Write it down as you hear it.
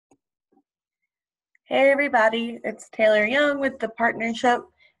Hey everybody, it's Taylor Young with the partnership.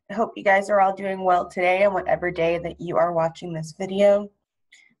 I hope you guys are all doing well today on whatever day that you are watching this video.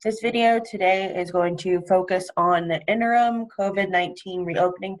 This video today is going to focus on the interim COVID-19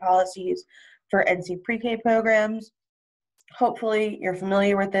 reopening policies for NC pre-K programs. Hopefully you're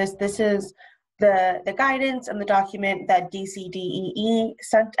familiar with this. This is the guidance and the document that DCDEE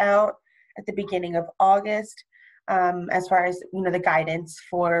sent out at the beginning of August. As far as the guidance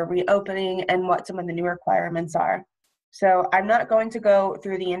for reopening and what some of the new requirements are. So I'm not going to go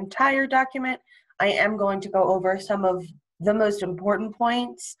through the entire document. I am going to go over some of the most important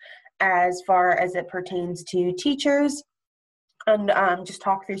points as far as it pertains to teachers and just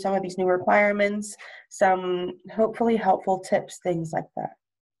talk through some of these new requirements, some hopefully helpful tips, things like that.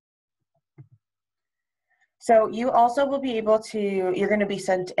 So you also will be able to, you're going to be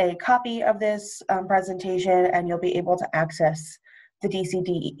sent a copy of this presentation, and you'll be able to access the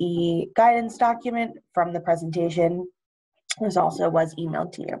DCDEE guidance document from the presentation. This also was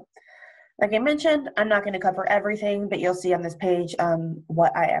emailed to you. Like I mentioned, I'm not going to cover everything, but you'll see on this page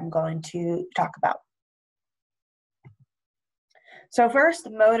what I am going to talk about. So first,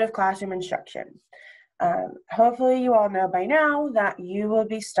 mode of classroom instruction. Hopefully you all know by now that you will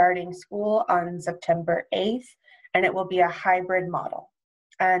be starting school on September 8th, and it will be a hybrid model.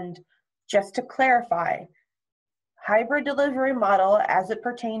 And just to clarify, hybrid delivery model as it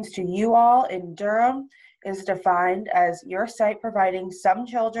pertains to you all in Durham is defined as your site providing some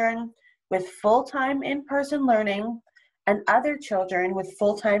children with full-time in-person learning and other children with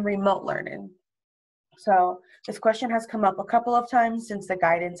full-time remote learning. So this question has come up a couple of times since the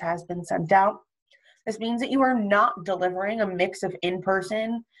guidance has been sent out. This means that you are not delivering a mix of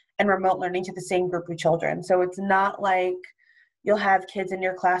in-person and remote learning to the same group of children. So it's not like you'll have kids in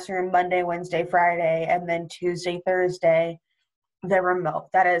your classroom Monday, Wednesday, Friday, and then Tuesday, Thursday, they're remote.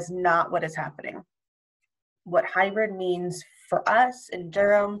 That is not what is happening. What hybrid means for us in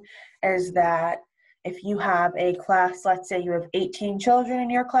Durham is that if you have a class, let's say you have 18 children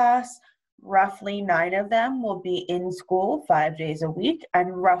in your class, roughly 9 of them will be in school 5 days a week,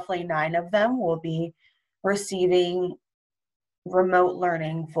 and roughly 9 of them will be receiving remote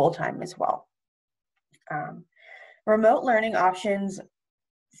learning full-time as well. Remote learning options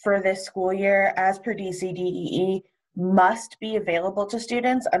for this school year, as per DCDEE, must be available to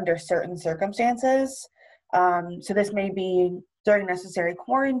students under certain circumstances. So this may be during necessary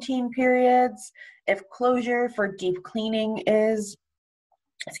quarantine periods, if closure for deep cleaning is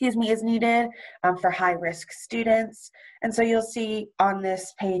needed for high-risk students. And so you'll see on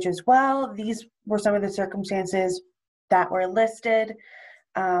this page as well, these were some of the circumstances that were listed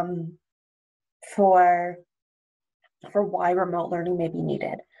for why remote learning may be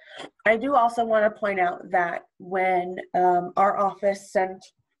needed. I do also want to point out that when our office sent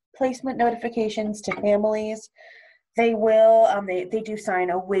placement notifications to families, they will, they do sign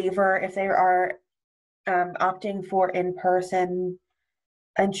a waiver if they are opting for in-person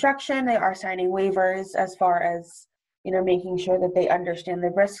instruction. They are signing waivers as far as making sure that they understand the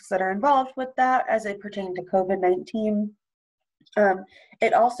risks that are involved with that as it pertains to COVID-19. I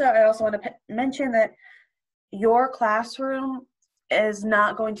also want to mention that your classroom is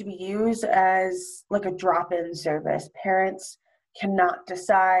not going to be used as like a drop-in service. Parents cannot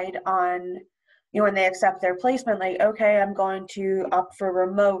decide on when they accept their placement, like, okay, I'm going to opt for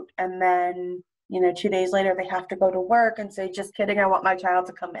remote, and then 2 days later, they have to go to work and say, just kidding, I want my child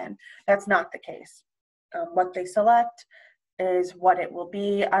to come in. That's not the case. What they select is what it will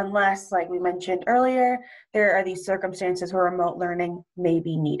be, unless, like we mentioned earlier, there are these circumstances where remote learning may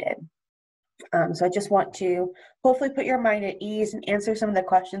be needed. So I just want to hopefully put your mind at ease and answer some of the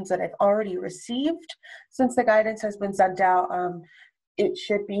questions that I've already received since the guidance has been sent out. It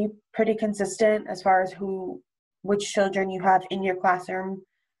should be pretty consistent as far as which children you have in your classroom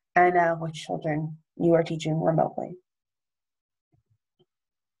and which children you are teaching remotely.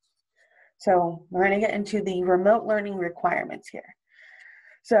 So we're going to get into the remote learning requirements here.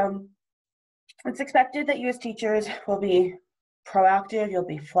 So it's expected that you as teachers will be proactive, you'll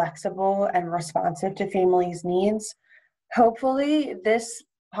be flexible and responsive to families' needs. Hopefully this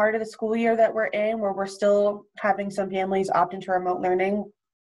part of the school year that we're in, where we're still having some families opt into remote learning,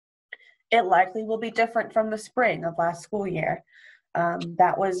 it likely will be different from the spring of last school year.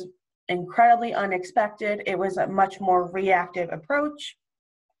 That was incredibly unexpected. It was a much more reactive approach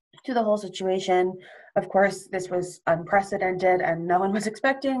to the whole situation. Of course, this was unprecedented and no one was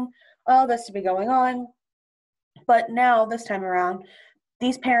expecting all this to be going on. But now, this time around,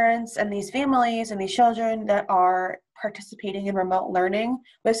 these parents and these families and these children that are participating in remote learning,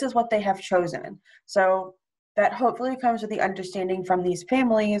 this is what they have chosen. So that hopefully comes with the understanding from these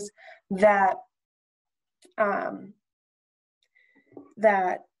families that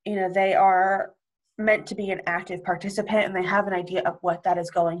that, they are meant to be an active participant and they have an idea of what that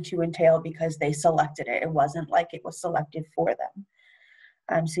is going to entail because they selected it. It wasn't like it was selected for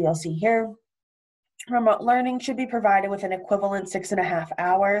them. So you'll see here, remote learning should be provided with an equivalent 6.5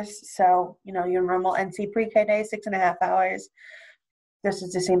 hours. So, your normal NC pre-K day, 6.5 hours. This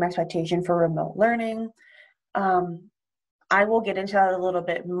is the same expectation for remote learning. I will get into that a little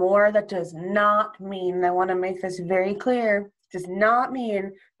bit more. That does not mean, and I want to make this very clear, does not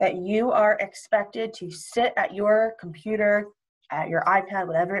mean that you are expected to sit at your computer, at your iPad,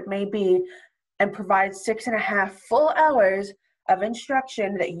 whatever it may be, and provide 6.5 full hours of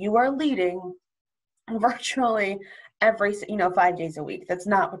instruction that you are leading virtually every, 5 days a week. That's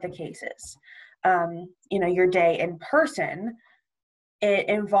not what the case is. Your day in person, it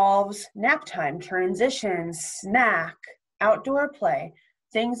involves nap time, transitions, snack, outdoor play,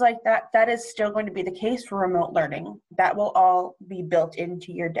 things like that. That is still going to be the case for remote learning. That will all be built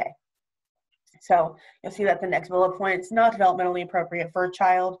into your day. So you'll see that the next bullet point, it's not developmentally appropriate for a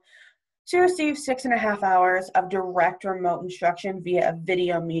child to receive 6.5 hours of direct remote instruction via a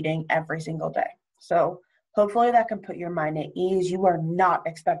video meeting every single day. So hopefully that can put your mind at ease. You are not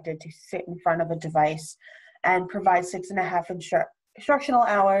expected to sit in front of a device and provide 6.5 instructional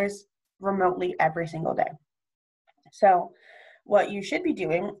hours remotely every single day. So what you should be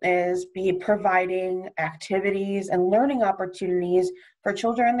doing is be providing activities and learning opportunities for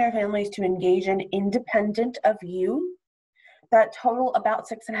children and their families to engage in independent of you that total about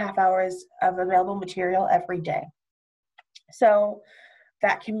 6.5 hours of available material every day. So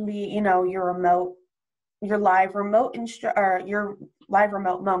that can be, your live remote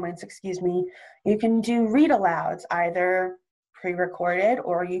moments, You can do read alouds, either pre-recorded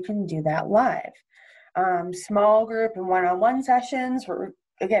or you can do that live. Small group and one-on-one sessions, or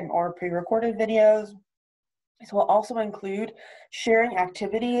pre-recorded videos. This will also include sharing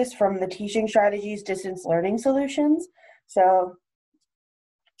activities from the Teaching Strategies distance learning solutions. So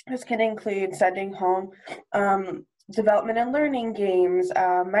this can include sending home development and learning games,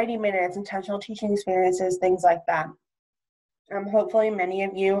 Mighty Minutes, intentional teaching experiences, things like that. Hopefully many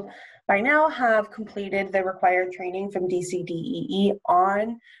of you by now have completed the required training from DCDEE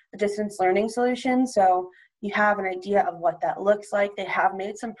on the distance learning solution. So you have an idea of what that looks like. They have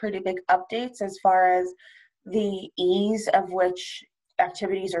made some pretty big updates as far as the ease of which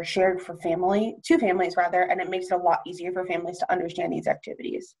activities are shared to families, and it makes it a lot easier for families to understand these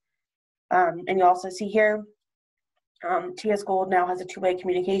activities. And you also see here, TS Gold now has a two-way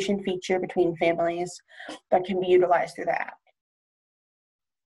communication feature between families that can be utilized through the app.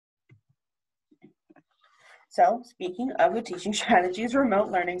 So speaking of the Teaching Strategies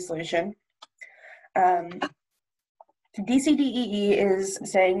remote learning solution, DCDEE is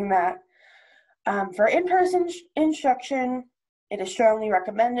saying that for in-person instruction, it is strongly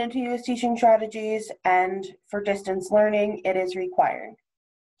recommended to use Teaching Strategies, and for distance learning, it is required.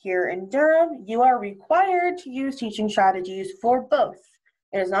 Here in Durham, you are required to use Teaching Strategies for both.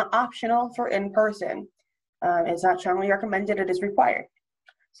 It is not optional for in-person. It's not strongly recommended, it is required.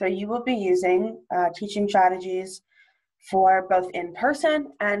 So you will be using Teaching Strategies for both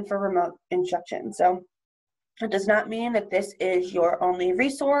in-person and for remote instruction. So it does not mean that this is your only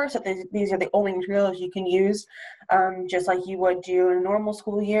resource, that these are the only materials you can use, just like you would do in a normal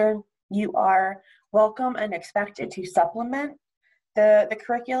school year. You are welcome and expected to supplement the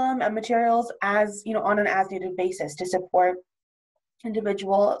curriculum and materials as, on an as-needed basis to support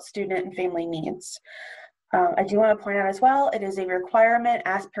individual student and family needs. I do want to point out as well, it is a requirement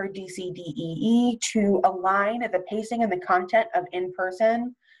as per DCDEE to align the pacing and the content of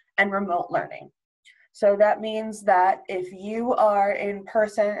in-person and remote learning. So that means that if you are in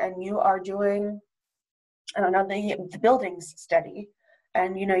person and you are doing, the buildings study,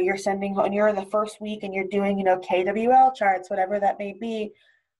 and you're sending home, you're in the first week and you're doing, KWL charts, whatever that may be,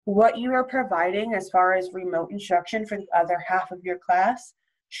 what you are providing as far as remote instruction for the other half of your class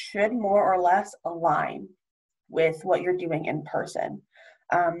should more or less align with what you're doing in person.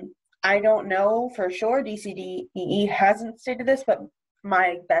 I don't know for sure, DCDEE hasn't stated this, but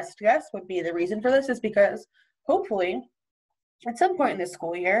my best guess would be the reason for this is because hopefully at some point in this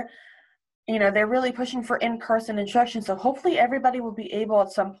school year, they're really pushing for in-person instruction. So hopefully everybody will be able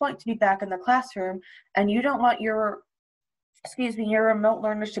at some point to be back in the classroom, and you don't want your remote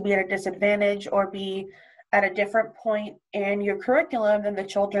learners to be at a disadvantage or be at a different point in your curriculum than the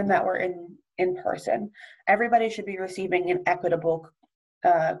children that were in person. Everybody should be receiving an equitable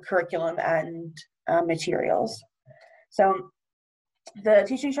curriculum and materials. So the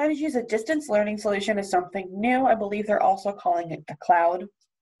Teaching Strategies, a distance learning solution, is something new. I believe they're also calling it the cloud.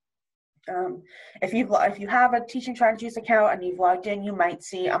 If you have a Teaching Strategies account and you've logged in, you might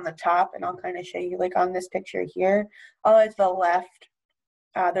see on the top, and I'll kind of show you like on this picture here, to the left,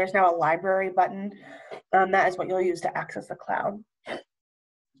 there's now a library button. That is what you'll use to access the cloud.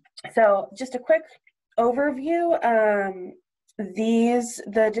 So just a quick overview,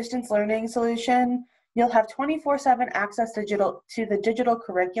 the distance learning solution, you'll have 24/7 access to the digital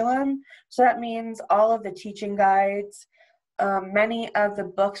curriculum. So that means all of the teaching guides, many of the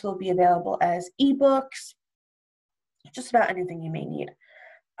books will be available as ebooks, just about anything you may need.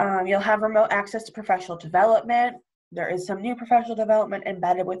 You'll have remote access to professional development. There is some new professional development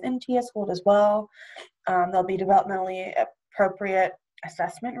embedded within TS Gold as well. There'll be developmentally appropriate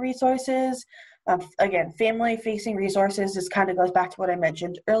assessment resources. Again, family-facing resources. This kind of goes back to what I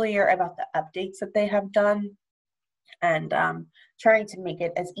mentioned earlier about the updates that they have done, and trying to make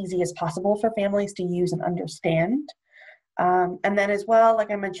it as easy as possible for families to use and understand. And then as well,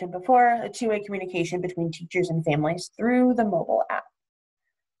 like I mentioned before, a two-way communication between teachers and families through the mobile app.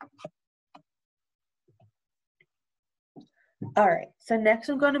 All right, so next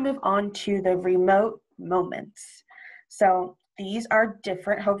I'm going to move on to the remote moments. So these are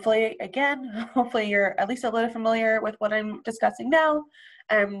different. Hopefully you're at least a little familiar with what I'm discussing now.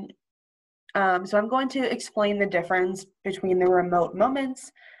 So I'm going to explain the difference between the remote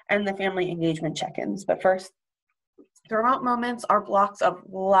moments and the family engagement check-ins. But first, the remote moments are blocks of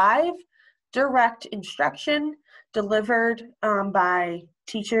live, direct instruction delivered by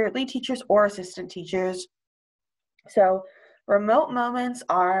lead teachers or assistant teachers. So remote moments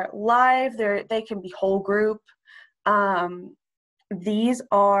are live. They can be whole group. These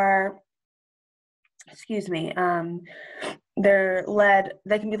are, they can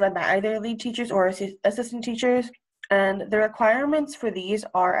be led by either lead teachers or assistant teachers. And the requirements for these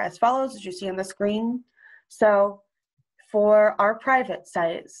are as follows, as you see on the screen. So for our private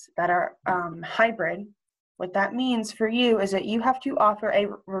sites that are hybrid, what that means for you is that you have to offer a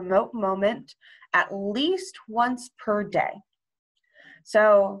remote moment at least once per day.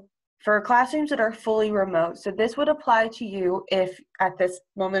 So for classrooms that are fully remote, so this would apply to you if at this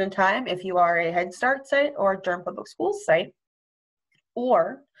moment in time, if you are a Head Start site or a Durham Public Schools site,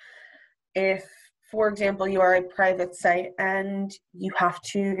 or if, for example, you are a private site and you have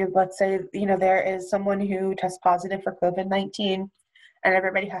to, let's say, there is someone who tests positive for COVID-19 and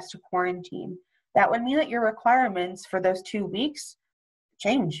everybody has to quarantine. That would mean that your requirements for those 2 weeks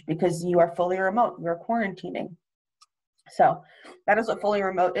change because you are fully remote, you're quarantining. So that is what fully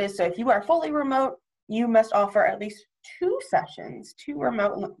remote is. So if you are fully remote, you must offer at least 2 sessions, 2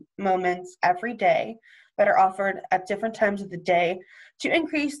 remote moments every day that are offered at different times of the day to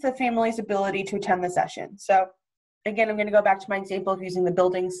increase the family's ability to attend the session. So again, I'm going to go back to my example of using the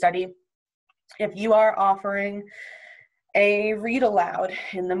building study. If you are offering a read aloud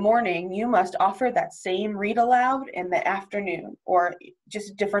in the morning, you must offer that same read aloud in the afternoon or just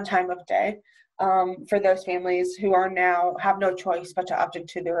a different time of day for those families who are now have no choice but to opt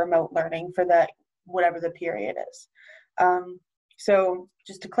into the remote learning for that whatever the period is. So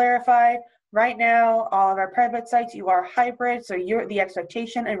just to clarify, right now, all of our private sites, you are hybrid, so the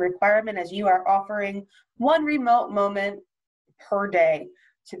expectation and requirement is you are offering 1 remote moment per day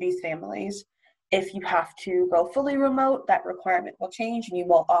to these families. If you have to go fully remote, that requirement will change and you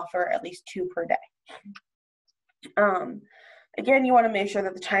will offer at least 2 per day. Again, you want to make sure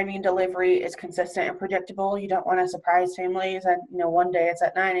that the timing and delivery is consistent and predictable. You don't want to surprise families and one day it's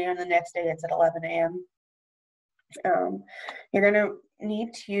at 9 a.m., the next day it's at 11 a.m. You're going to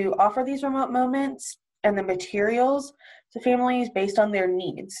need to offer these remote moments and the materials to families based on their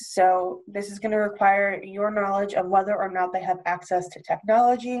needs. So this is going to require your knowledge of whether or not they have access to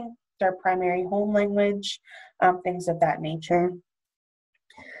technology, their primary home language, things of that nature.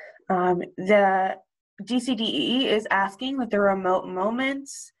 The DCDEE is asking that the remote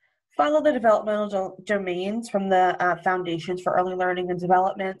moments follow the developmental domains from the Foundations for Early Learning and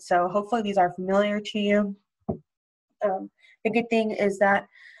Development. So hopefully these are familiar to you. The good thing is that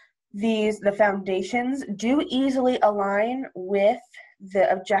the foundations do easily align with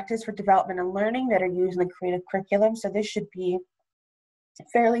the objectives for development and learning that are used in the creative curriculum. So this should be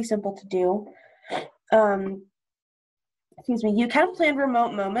fairly simple to do. You can plan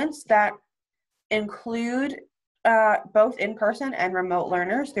remote moments that include both in-person and remote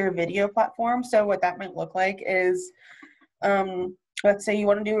learners through a video platform. So what that might look like is, let's say you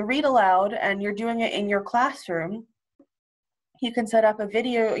want to do a read aloud and you're doing it in your classroom. You can set up a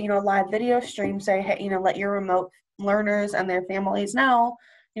video, live video stream, say, hey, let your remote learners and their families know,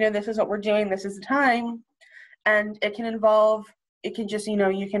 this is what we're doing, this is the time. And it can involve, you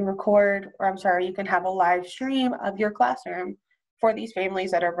can record, you can have a live stream of your classroom for these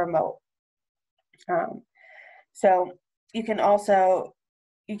families that are remote. So you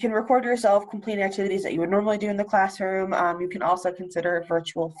can record yourself completing activities that you would normally do in the classroom. You can also consider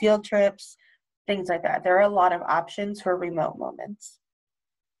virtual field trips, things like that. There are a lot of options for remote moments.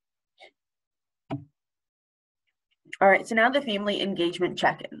 All right, so now the family engagement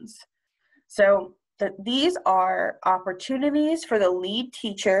check-ins. So these are opportunities for the lead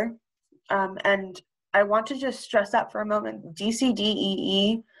teacher, and I want to just stress that for a moment.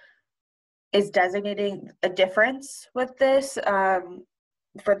 DCDEE is designating a difference with this.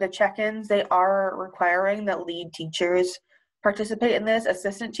 For the check-ins, they are requiring that lead teachers participate in this.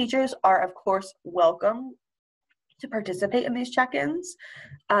 Assistant teachers are, of course, welcome to participate in these check-ins,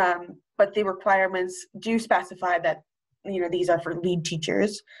 but the requirements do specify that, these are for lead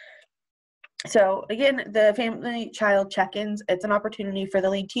teachers. So again, the family-child check-ins, it's an opportunity for the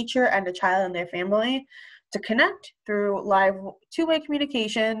lead teacher and a child and their family to connect through live two-way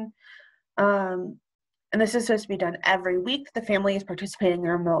communication. And this is supposed to be done every week. The family is participating in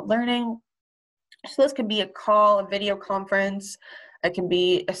remote learning. So this could be a call, a video conference. It can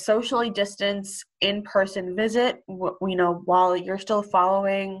be a socially distanced in-person visit, while you're still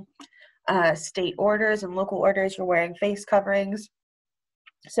following state orders and local orders, you're wearing face coverings.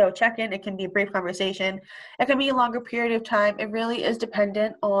 So check-in, it can be a brief conversation. It can be a longer period of time. It really is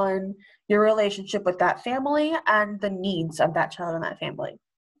dependent on your relationship with that family and the needs of that child and that family.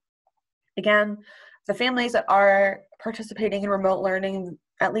 Again, the families that are participating in remote learning,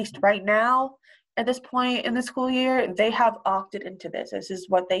 at least right now, at this point in the school year, they have opted into this. This is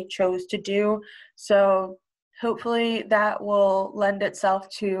what they chose to do. So hopefully that will lend itself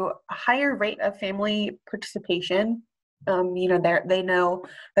to a higher rate of family participation. They know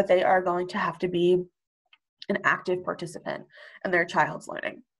that they are going to have to be an active participant in their child's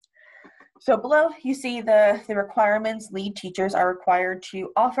learning. So below you see the requirements. Lead teachers are required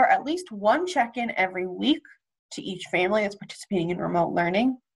to offer at least one check-in every week to each family that's participating in remote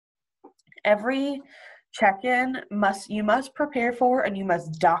learning. Every check-in you must prepare for, and you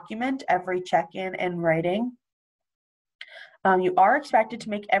must document every check-in in writing. You are expected to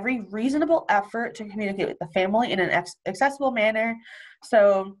make every reasonable effort to communicate with the family in an accessible manner.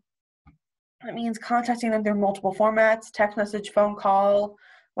 So that means contacting them through multiple formats, text message, phone call,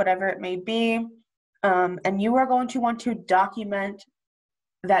 whatever it may be. And you are going to want to document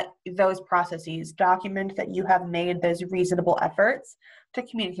those processes, document that you have made those reasonable efforts to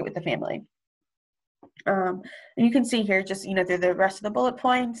communicate with the family. And you can see here, just through the rest of the bullet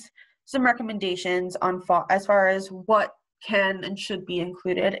points, some recommendations on as far as what can and should be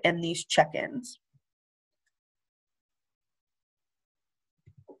included in these check-ins.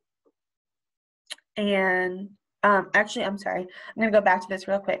 And actually, I'm sorry, I'm going to go back to this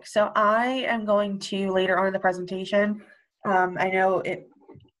real quick. So I am going to, later on in the presentation, I know it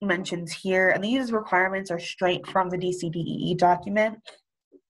mentions here, and these requirements are straight from the DCDEE document,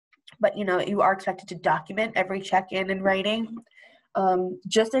 but you are expected to document every check-in in writing.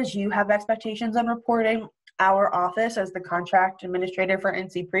 Just as you have expectations on reporting, our office as the contract administrator for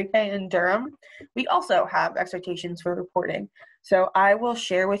NC Pre-K in Durham, we also have expectations for reporting. So I will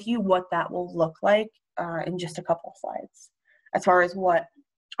share with you what that will look like in just a couple of slides, as far as what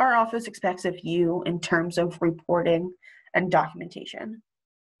our office expects of you in terms of reporting and documentation.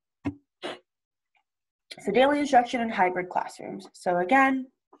 So daily instruction in hybrid classrooms. So again,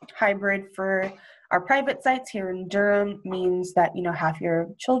 hybrid for our private sites here in Durham means that half your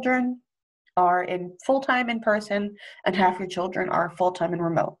children are in full-time in person and half your children are full-time and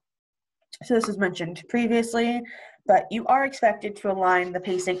remote. So this was mentioned previously, but you are expected to align the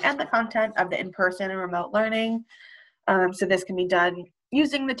pacing and the content of the in-person and remote learning. So this can be done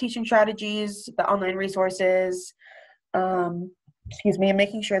using the teaching strategies, the online resources, and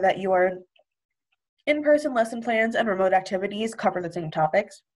making sure that your in-person lesson plans and remote activities cover the same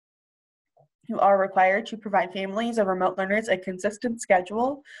topics. You are required to provide families of remote learners a consistent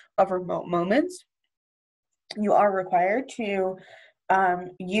schedule of remote moments. You are required to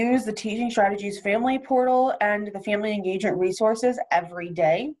use the Teaching Strategies Family Portal and the Family Engagement Resources every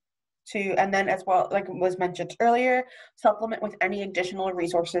day and then as well, like was mentioned earlier, supplement with any additional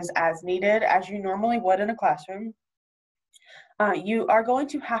resources as needed, as you normally would in a classroom. You are going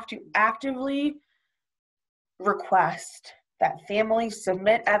to have to actively request that families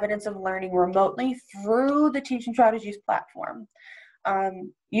submit evidence of learning remotely through the Teaching Strategies platform.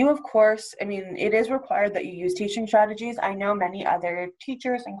 You, of course, it is required that you use teaching strategies. I know many other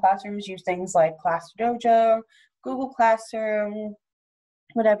teachers and classrooms use things like ClassDojo, Google Classroom,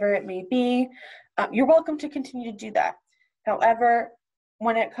 whatever it may be. You're welcome to continue to do that. However,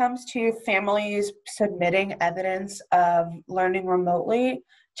 when it comes to families submitting evidence of learning remotely,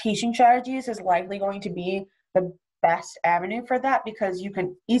 teaching strategies is likely going to be the best avenue for that, because you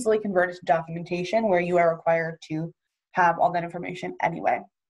can easily convert it to documentation where you are required to have all that information anyway.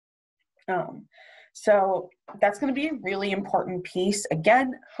 So that's going to be a really important piece.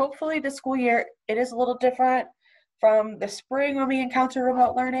 Again, hopefully this school year, it is a little different from the spring when we encounter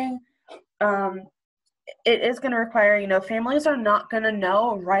remote learning. It is going to require, families are not going to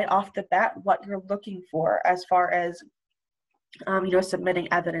know right off the bat what you're looking for as far as, submitting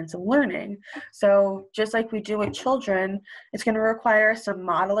evidence of learning. So just like we do with children, it's going to require some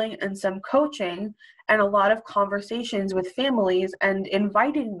modeling and some coaching and a lot of conversations with families and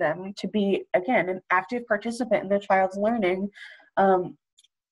inviting them to be, again, an active participant in their child's learning.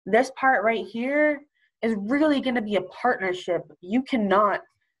 This part right here is really going to be a partnership. You cannot,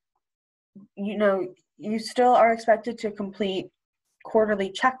 you still are expected to complete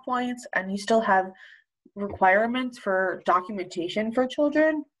quarterly checkpoints, and you still have requirements for documentation for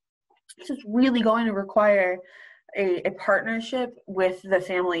children. This is really going to require a partnership with the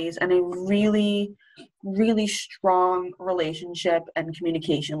families and a really, really strong relationship and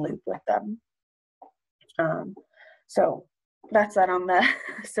communication loop with them. So that's that on the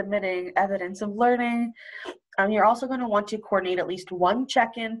submitting evidence of learning. You're also going to want to coordinate at least one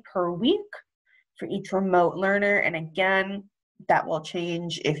check-in per week for each remote learner. And again, that will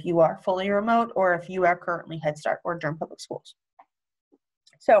change if you are fully remote or if you are currently Head Start or Durham Public Schools.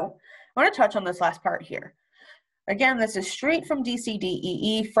 So I want to touch on this last part here. Again, this is straight from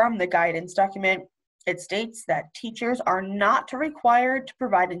DCDEE from the guidance document. It states that teachers are not required to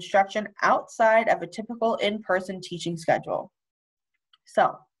provide instruction outside of a typical in-person teaching schedule.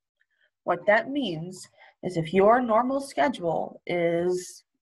 So what that means is if your normal schedule is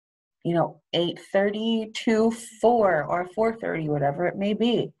 8:30 to 4 or 4:30, whatever it may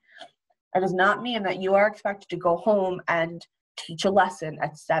be, that does not mean that you are expected to go home and teach a lesson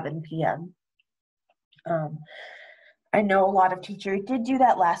at 7 p.m. I know a lot of teachers did do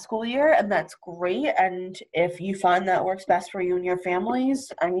that last school year, and that's great. And if you find that works best for you and your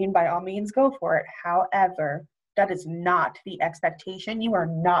families, by all means, go for it. However, that is not the expectation. You are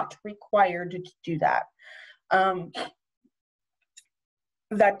not required to do that.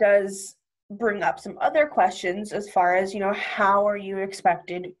 That does bring up some other questions as far as, how are you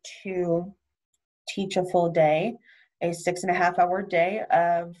expected to teach a full day, a 6.5-hour day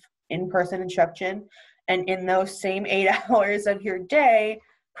of in-person instruction, and in those same 8 hours of your day,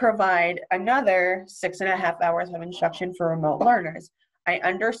 provide another 6.5 hours of instruction for remote learners. I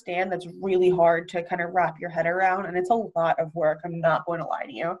understand that's really hard to kind of wrap your head around, and it's a lot of work. I'm not going to lie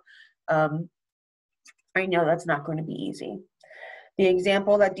to you. I know that's not going to be easy. The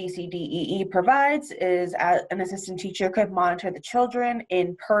example that DCDEE provides is an assistant teacher could monitor the children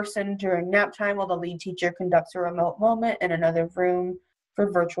in person during nap time while the lead teacher conducts a remote moment in another room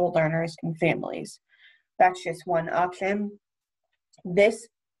for virtual learners and families. That's just one option. This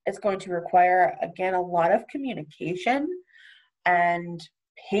is going to require, again, a lot of communication and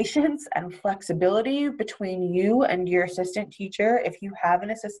patience and flexibility between you and your assistant teacher if you have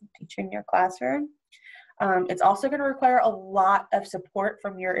an assistant teacher in your classroom. It's also going to require a lot of support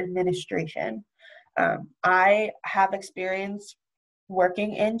from your administration. I have experience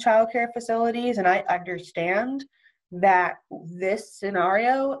working in childcare facilities, and I understand that this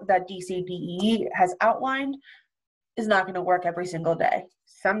scenario that DCDEE has outlined is not going to work every single day.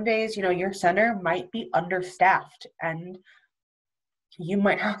 Some days, your center might be understaffed, and you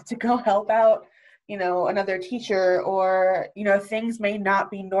might have to go help out, another teacher, or, things may not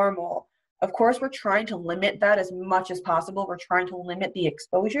be normal. Of course, we're trying to limit that as much as possible. We're trying to limit the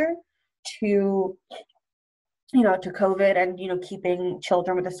exposure to, to COVID and, keeping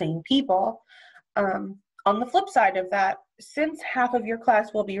children with the same people. On the flip side of that, since half of your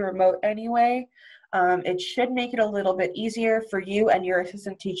class will be remote anyway, it should make it a little bit easier for you and your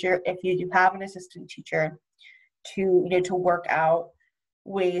assistant teacher, if you do have an assistant teacher, to work out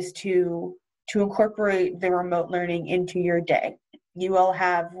ways to incorporate the remote learning into your day. You will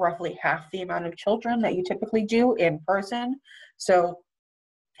have roughly half the amount of children that you typically do in person. So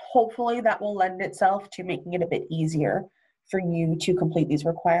hopefully that will lend itself to making it a bit easier for you to complete these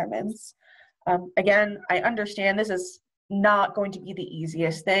requirements. Again, I understand this is not going to be the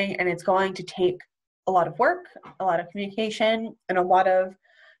easiest thing, and it's going to take a lot of work, a lot of communication, and a lot of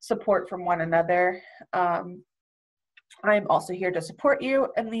support from one another. I'm also here to support you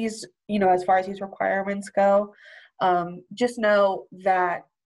in these, as far as these requirements go. Just know that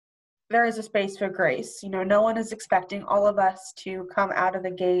there is a space for grace. No one is expecting all of us to come out of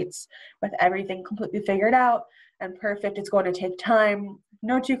the gates with everything completely figured out and perfect. It's going to take time.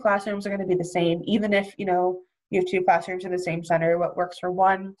 No two classrooms are going to be the same, even if, You have two classrooms in the same center. What works for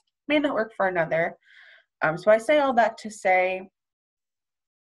one may not work for another. So I say all that to say,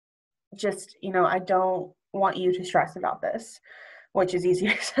 just, I don't want you to stress about this, which is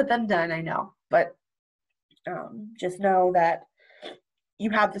easier said than done, I know. But just know that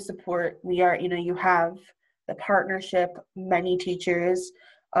you have the support. You have the partnership. Many teachers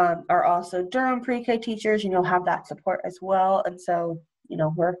are also Durham pre-K teachers, and you'll have that support as well. And so,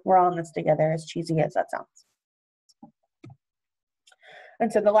 we're all in this together, as cheesy as that sounds.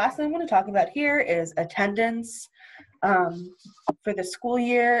 And so the last thing I'm going to talk about here is attendance. For the school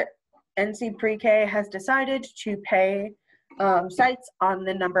year, NC Pre-K has decided to pay sites on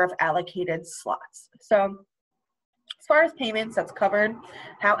the number of allocated slots. So as far as payments, that's covered.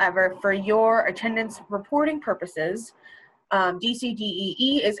 However, for your attendance reporting purposes,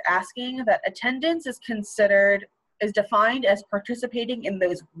 DCDEE is asking that attendance is defined as participating in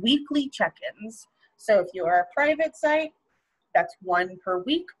those weekly check-ins. So if you are a private site, that's 1 per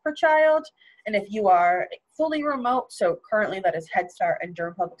week per child. And if you are fully remote, so currently that is Head Start and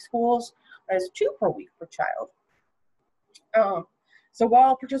Durham Public Schools, that is 2 per week per child. So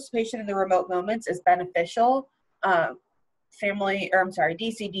while participation in the remote moments is beneficial, DCDEE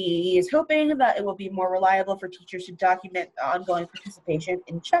is hoping that it will be more reliable for teachers to document the ongoing participation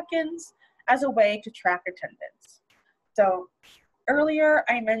in check-ins as a way to track attendance. So earlier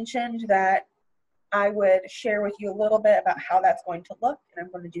I mentioned that I would share with you a little bit about how that's going to look, and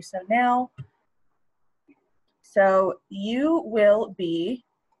I'm going to do so now. So you will be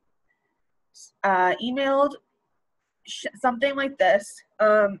emailed something like this.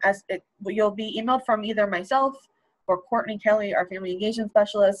 You'll be emailed from either myself or Courtney Kelly, our family engagement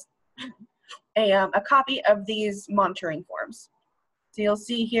specialist, a copy of these monitoring forms. So you'll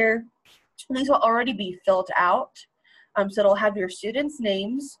see here, these will already be filled out. So it'll have your students'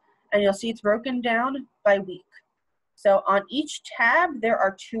 names, and you'll see it's broken down by week. So on each tab, there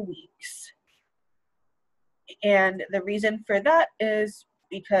are 2 weeks. And the reason for that is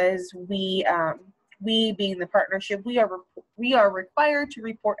because we being the partnership, we are required to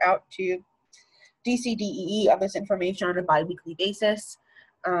report out to DCDEE on this information on a bi-weekly basis.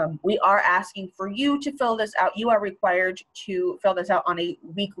 We are asking for you to fill this out. You are required to fill this out on a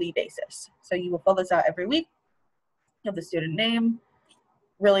weekly basis. So you will fill this out every week. You have the student name.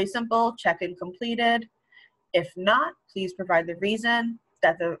 Really simple, check-in completed. If not, please provide the reason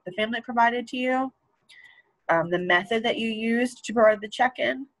that the family provided to you, the method that you used to provide the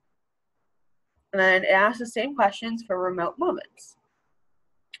check-in, and then it asks the same questions for remote moments.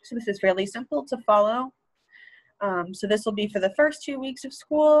 So this is fairly simple to follow. So this will be for the first 2 weeks of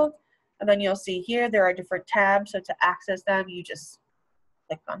school, and then you'll see here there are different tabs. So to access them, you just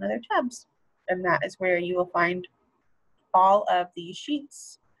click on other tabs, and that is where you will find all of these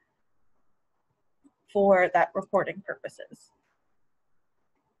sheets for that reporting purposes.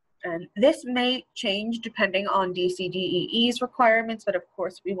 And this may change depending on DCDEE's requirements, but of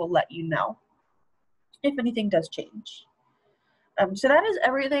course we will let you know if anything does change. So that is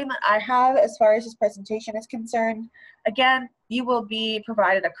everything that I have as far as this presentation is concerned. Again, you will be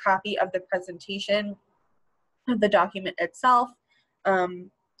provided a copy of the presentation, of the document itself.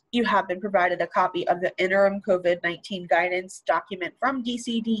 You have been provided a copy of the interim COVID-19 guidance document from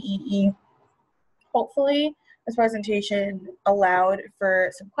DCDEE. Hopefully, this presentation allowed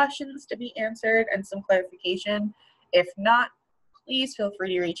for some questions to be answered and some clarification. If not, please feel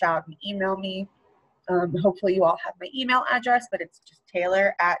free to reach out and email me. Hopefully you all have my email address, but it's just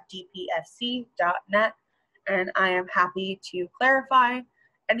taylor@dpfc.net, and I am happy to clarify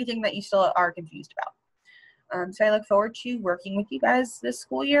anything that you still are confused about. So I look forward to working with you guys this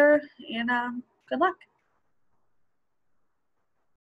school year, and good luck.